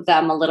help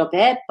them a little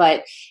bit,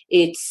 but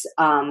it's,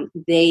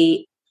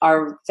 they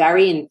are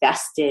very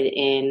invested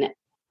in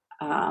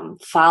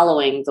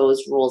following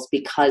those rules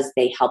because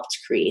they helped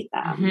create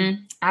them.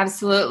 Mm-hmm.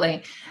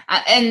 Absolutely.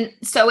 And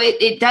so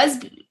it does,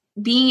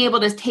 being able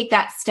to take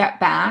that step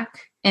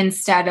back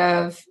instead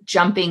of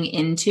jumping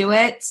into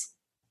it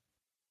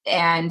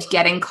and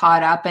getting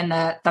caught up in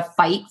the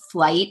fight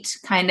flight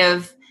kind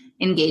of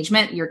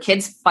engagement, your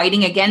kid's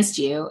fighting against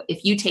you.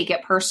 If you take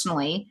it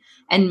personally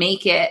and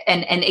make it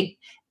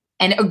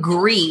and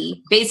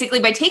agree, basically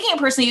by taking it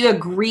personally, you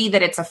agree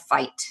that it's a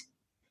fight.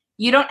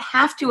 You don't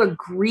have to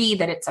agree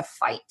that it's a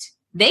fight.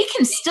 They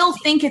can still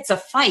think it's a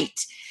fight.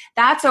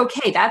 That's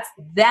okay. That's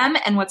them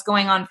and what's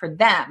going on for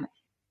them.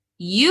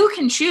 You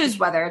can choose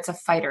whether it's a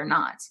fight or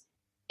not,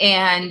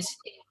 and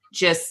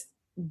just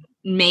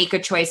make a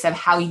choice of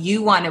how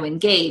you want to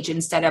engage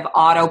instead of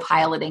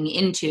autopiloting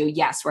into,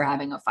 yes, we're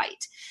having a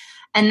fight.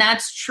 And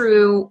that's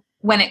true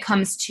when it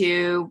comes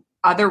to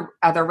other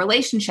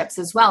relationships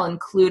as well,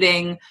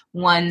 including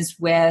ones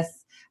with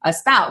a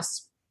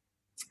spouse.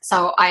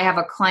 So I have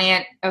a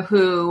client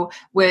who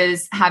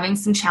was having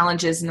some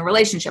challenges in the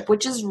relationship,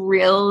 which is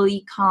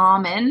really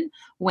common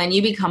when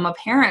you become a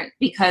parent,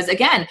 because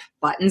again,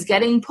 buttons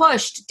getting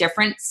pushed,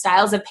 different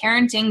styles of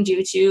parenting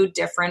due to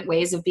different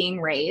ways of being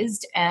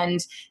raised.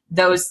 And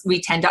those,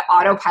 we tend to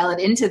autopilot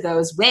into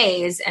those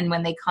ways. And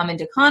when they come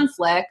into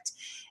conflict,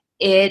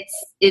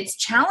 it's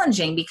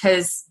challenging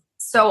because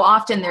so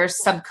often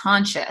there's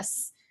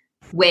subconscious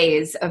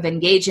ways of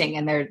engaging,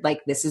 and they're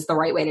like, this is the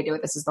right way to do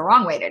it, this is the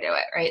wrong way to do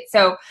it, right?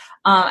 So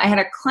I had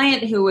a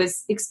client who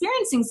was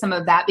experiencing some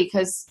of that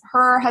because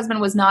her husband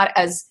was not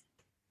as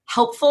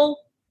helpful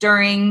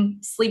during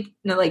sleep,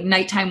 like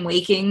nighttime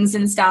wakings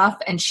and stuff,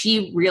 and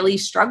she really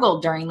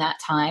struggled during that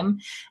time,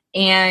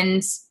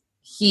 and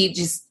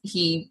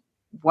he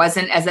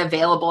wasn't as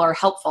available or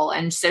helpful.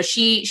 And so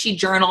she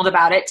journaled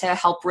about it to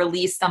help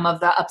release some of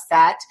the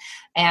upset.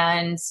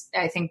 And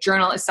I think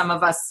some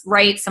of us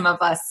write, some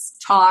of us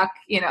talk,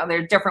 there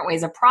are different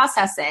ways of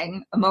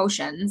processing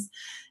emotions.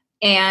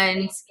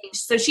 And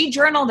so she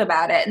journaled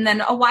about it. And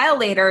then a while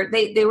later,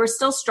 they were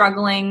still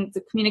struggling.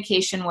 The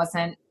communication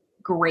wasn't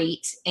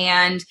great.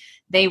 And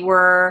they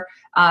were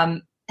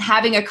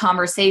having a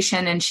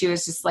conversation, and she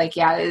was just like,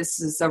 yeah,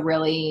 this is a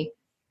really,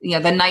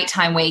 the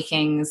nighttime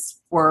wakings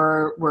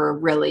were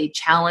really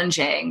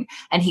challenging.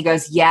 And he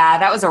goes, yeah,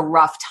 that was a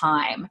rough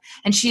time.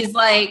 And she's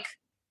like,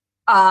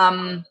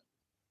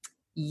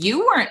 you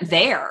weren't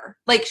there.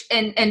 Like,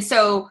 and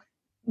so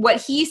what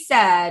he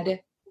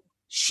said,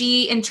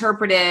 she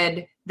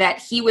interpreted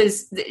that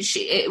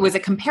it was a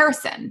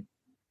comparison.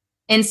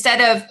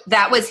 Instead of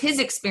that was his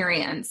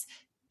experience,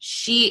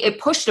 it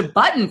pushed a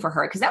button for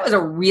her because that was a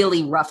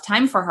really rough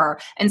time for her.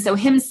 And so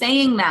him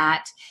saying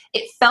that,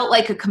 it felt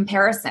like a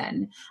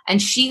comparison,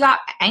 and she got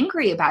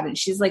angry about it.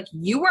 She's like,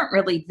 you weren't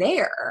really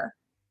there.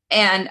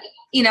 And,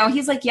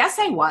 he's like, yes,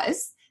 I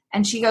was.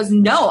 And she goes,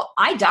 no,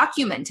 I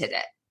documented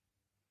it,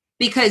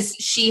 because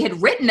she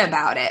had written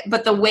about it.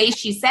 But the way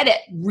she said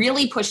it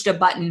really pushed a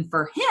button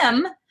for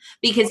him,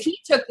 because he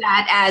took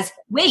that as,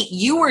 wait,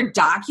 you were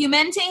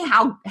documenting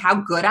how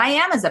good I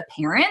am as a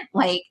parent?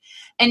 Like,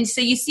 and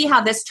so you see how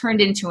this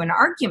turned into an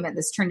argument,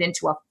 this turned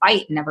into a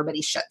fight, and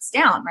everybody shuts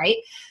down, right?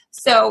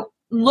 So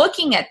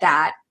looking at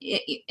that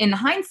in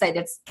hindsight,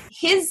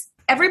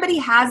 everybody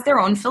has their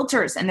own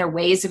filters and their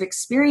ways of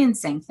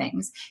experiencing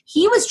things.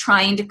 He was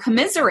trying to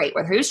commiserate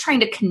with her. He was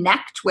trying to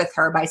connect with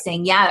her by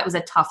saying, yeah, that was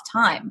a tough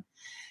time.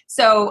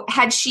 So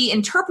had she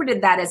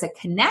interpreted that as a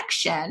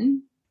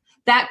connection,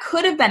 that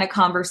could have been a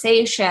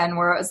conversation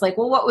where it was like,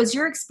 well, what was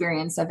your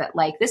experience of it?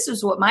 Like, this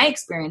is what my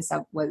experience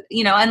of was,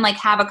 and like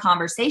have a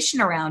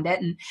conversation around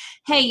it. And,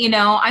 hey,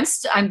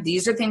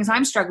 these are things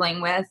I'm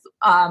struggling with.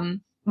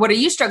 What are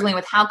you struggling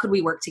with? How could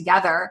we work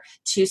together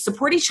to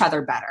support each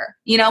other better?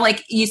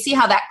 Like you see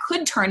how that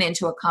could turn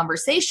into a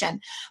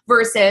conversation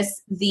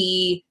versus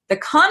the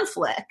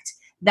conflict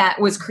that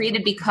was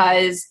created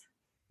because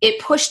it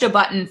pushed a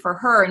button for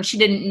her, and she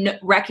didn't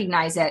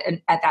recognize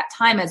it at that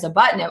time as a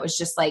button. It was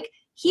just like,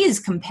 he is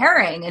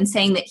comparing and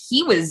saying that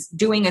he was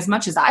doing as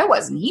much as I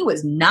was, and he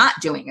was not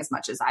doing as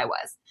much as I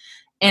was.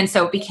 And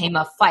so it became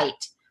a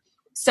fight.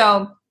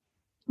 So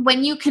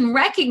when you can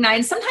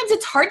recognize, sometimes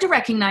it's hard to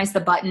recognize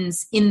the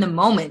buttons in the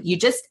moment.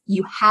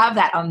 You have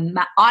that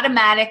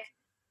automatic,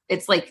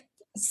 it's like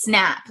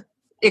snap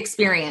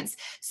experience.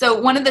 So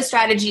one of the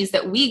strategies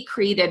that we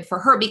created for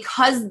her,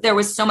 because there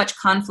was so much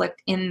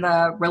conflict in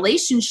the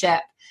relationship,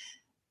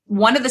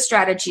 one of the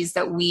strategies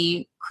that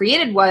we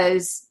created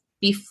was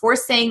before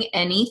saying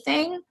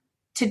anything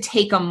to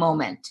take a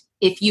moment.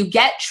 If you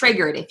get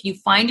triggered, if you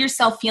find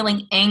yourself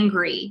feeling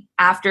angry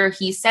after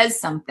he says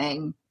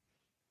something,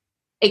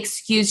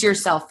 excuse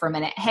yourself for a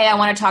minute. Hey, I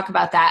want to talk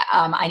about that.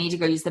 I need to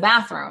go use the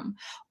bathroom.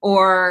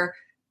 Or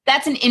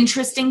that's an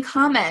interesting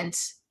comment.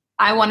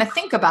 I want to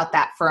think about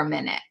that for a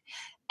minute.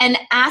 And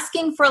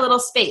asking for a little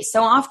space.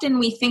 So often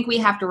we think we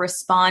have to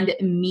respond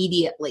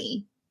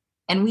immediately,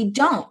 and we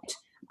don't.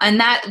 And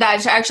that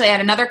actually, I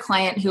had another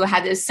client who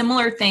had a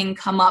similar thing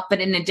come up, but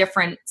in a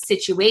different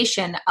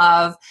situation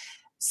of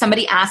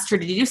somebody asked her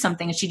to do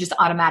something and she just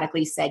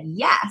automatically said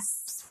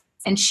yes.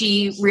 And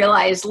she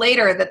realized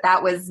later that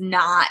that was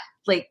not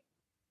like,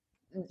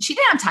 she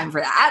didn't have time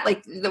for that.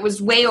 Like, that was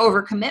way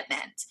over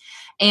commitment.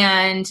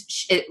 And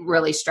it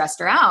really stressed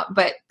her out.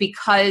 But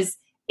because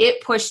it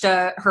pushed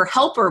her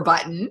helper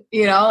button,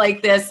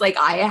 like this, like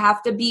I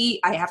have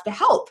to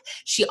help.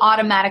 She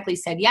automatically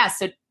said yes.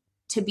 So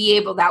to be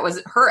able, that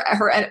was her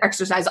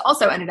exercise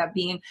also ended up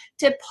being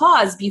to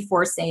pause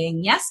before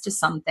saying yes to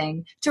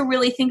something, to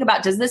really think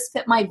about, does this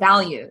fit my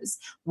values?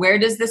 Where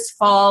does this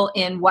fall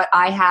in what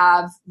I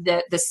have,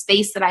 the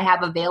space that I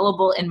have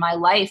available in my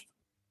life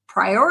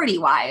priority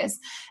wise,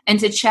 and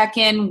to check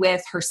in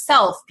with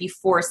herself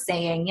before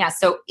saying yes.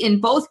 So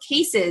in both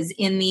cases,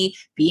 in the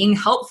being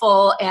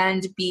helpful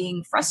and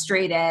being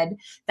frustrated,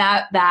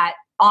 that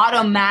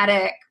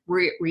automatic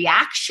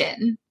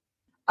reaction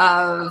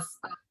of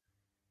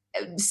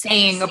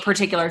saying a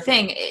particular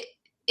thing,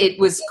 it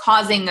was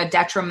causing a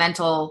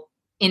detrimental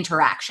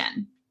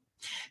interaction.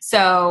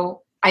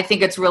 So I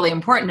think it's really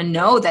important to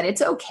know that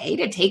it's okay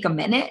to take a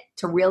minute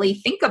to really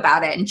think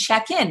about it and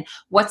check in.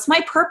 What's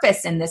my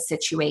purpose in this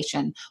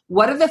situation?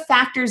 What are the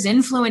factors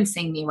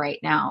influencing me right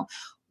now?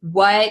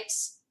 What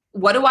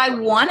do I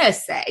want to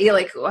say?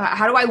 Like,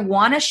 how do I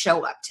want to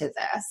show up to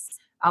this?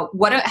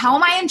 How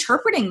am I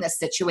interpreting this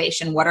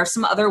situation? What are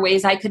some other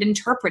ways I could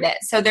interpret it?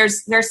 So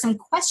there's some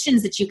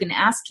questions that you can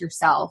ask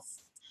yourself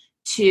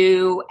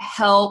to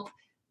help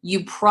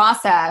you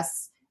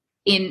process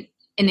in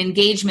an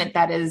engagement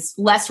that is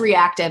less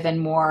reactive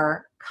and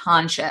more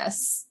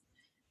conscious,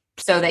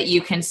 so that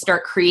you can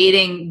start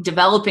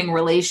developing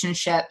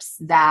relationships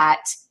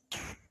that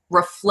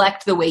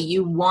reflect the way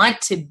you want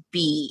to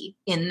be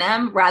in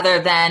them, rather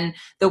than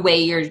the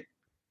way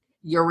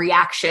your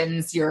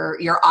reactions,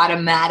 your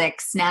automatic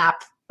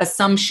snap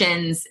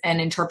assumptions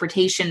and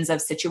interpretations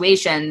of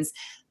situations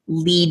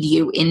lead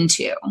you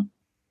into.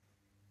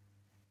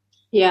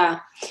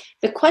 Yeah.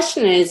 The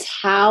question is,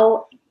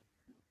 how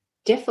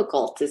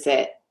difficult is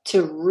it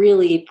to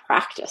really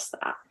practice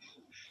that?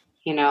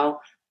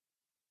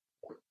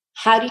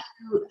 How do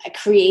you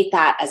create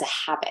that as a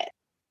habit?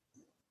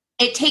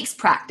 It takes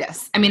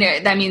practice. I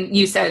mean,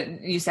 you said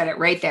it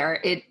right there.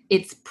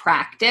 It's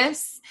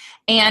practice,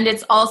 and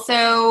it's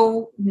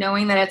also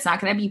knowing that it's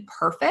not going to be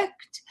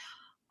perfect.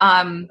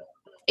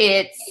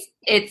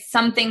 It's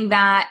something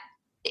that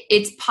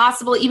it's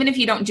possible, even if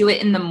you don't do it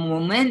in the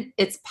moment,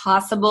 it's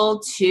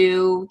possible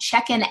to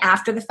check in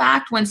after the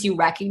fact once you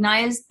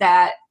recognize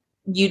that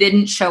you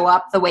didn't show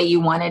up the way you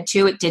wanted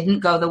to, it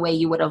didn't go the way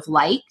you would have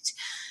liked,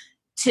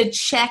 to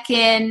check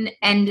in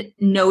and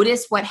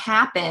notice what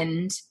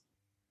happened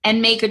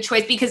and make a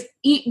choice. Because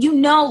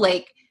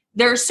like,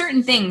 there are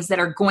certain things that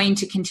are going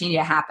to continue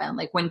to happen.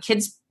 Like when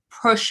kids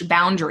push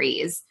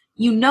boundaries,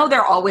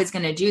 they're always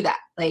going to do that.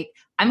 Like,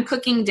 I'm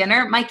cooking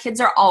dinner, my kids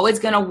are always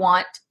going to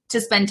want to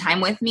spend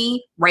time with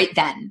me right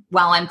then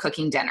while I'm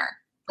cooking dinner.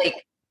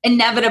 Like,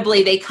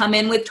 inevitably they come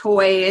in with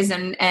toys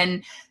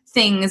and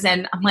things,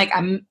 and I'm like,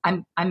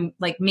 I'm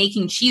like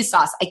making cheese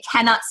sauce. I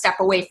cannot step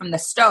away from the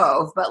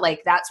stove, but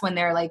like, that's when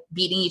they're like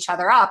beating each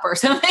other up or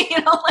something,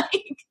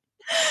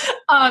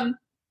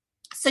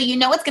 so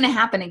what's going to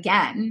happen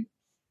again.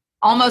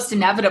 Almost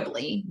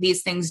inevitably,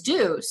 these things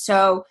do.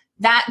 So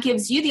that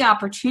gives you the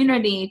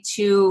opportunity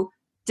to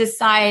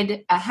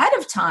decide ahead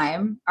of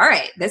time, all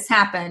right, this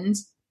happened.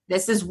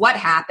 This is what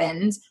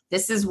happened.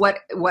 This is what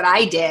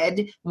I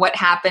did, what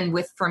happened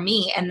for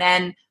me. And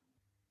then,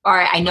 all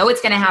right, I know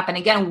it's going to happen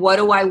again. What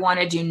do I want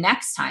to do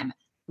next time?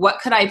 What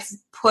could I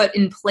put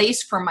in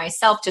place for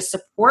myself to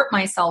support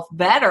myself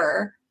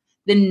better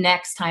the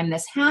next time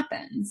this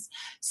happens?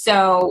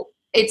 So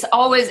I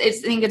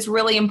think it's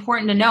really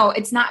important to know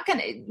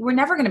we're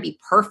never going to be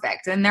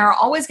perfect. And there are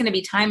always going to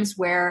be times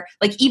where,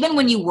 like, even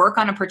when you work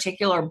on a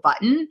particular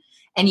button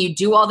and you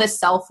do all this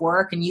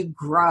self-work and you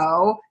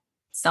grow,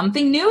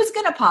 something new is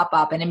going to pop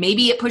up, and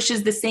maybe it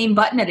pushes the same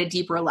button at a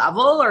deeper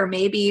level, or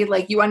maybe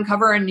like you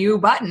uncover a new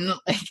button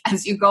like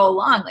as you go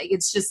along. Like,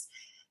 it's just,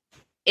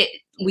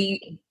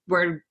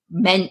 we're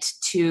meant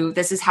to,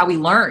 this is how we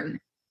learn.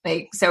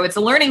 Like, so it's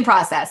a learning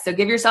process. So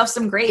give yourself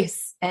some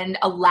grace and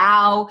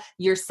allow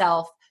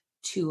yourself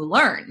to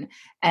learn.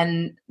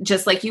 And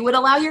just like you would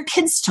allow your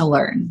kids to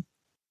learn.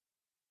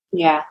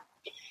 Yeah.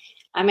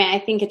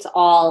 I think it's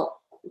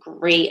all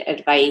great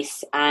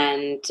advice.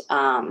 And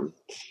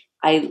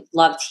I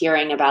loved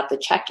hearing about the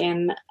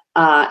check-in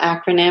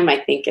acronym. I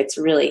think it's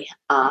really,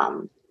 I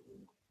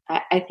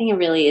think it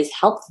really is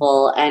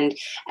helpful. And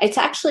it's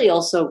actually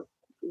also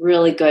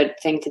really good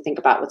thing to think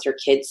about with your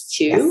kids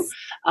too.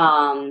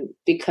 Yes.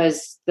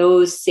 Because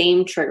those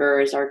same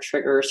triggers are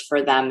triggers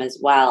for them as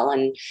well.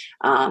 And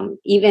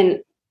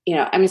even,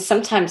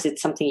 sometimes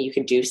it's something you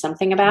could do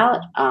something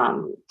about.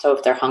 So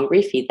if they're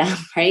hungry, feed them,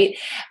 right?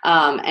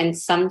 And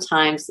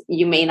sometimes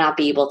you may not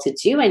be able to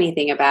do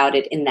anything about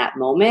it in that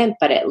moment,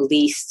 but at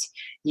least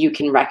you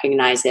can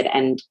recognize it.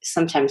 And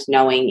sometimes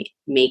knowing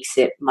makes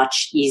it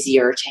much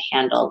easier to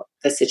handle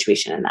the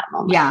situation in that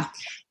moment. Yeah.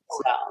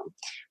 So,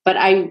 but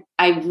I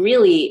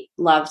really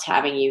loved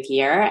having you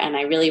here, and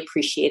I really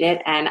appreciate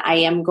it. And I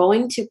am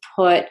going to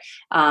put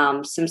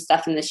some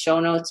stuff in the show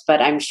notes,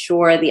 but I'm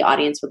sure the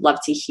audience would love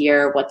to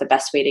hear what the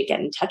best way to get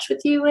in touch with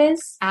you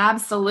is.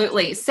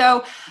 Absolutely.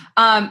 So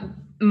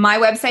my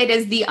website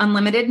is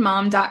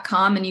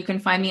theunlimitedmom.com, and you can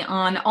find me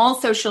on all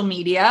social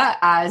media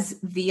as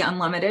The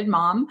Unlimited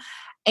Mom.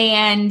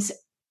 And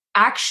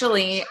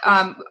actually,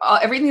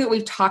 everything that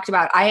we've talked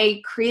about,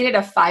 I created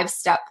a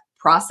 5-step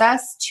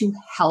process to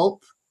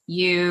help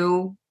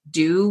you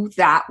do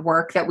that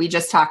work that we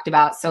just talked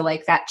about. So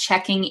like that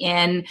checking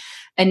in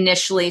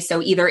initially.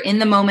 So either in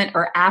the moment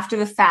or after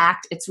the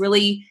fact, it's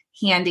really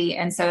handy.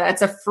 And so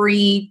that's a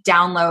free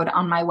download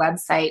on my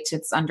website.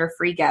 It's under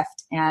free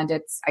gift. And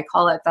I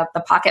call it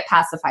the pocket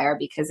pacifier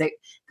because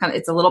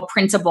it's a little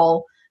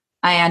printable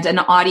and an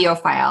audio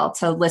file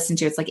to listen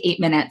to. It's like 8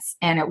 minutes,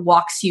 and it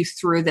walks you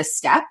through the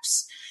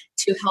steps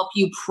to help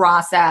you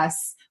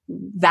process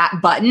that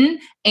button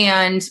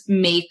and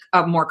make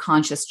a more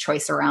conscious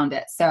choice around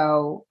it.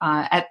 So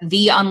at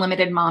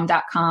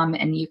theunlimitedmom.com,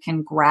 and you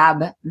can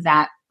grab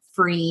that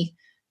free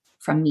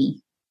from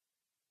me.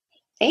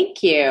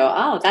 Thank you.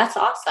 Oh, that's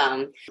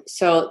awesome.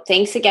 So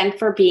thanks again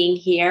for being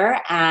here,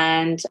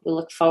 and we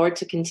look forward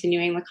to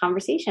continuing the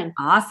conversation.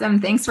 Awesome.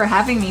 Thanks for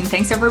having me. And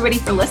thanks everybody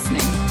for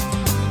listening.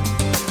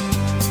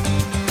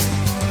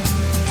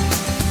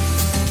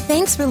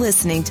 Thanks for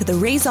listening to the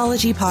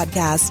Raisology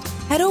podcast.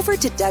 Head over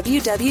to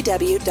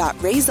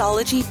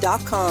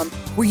www.raisology.com,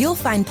 where you'll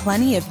find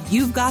plenty of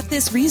You've Got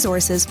This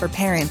resources for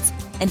parents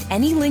and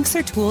any links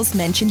or tools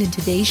mentioned in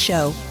today's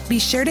show. Be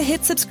sure to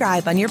hit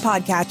subscribe on your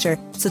podcatcher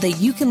so that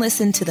you can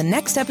listen to the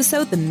next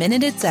episode the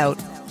minute it's out.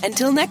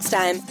 Until next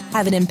time,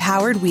 have an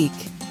empowered week.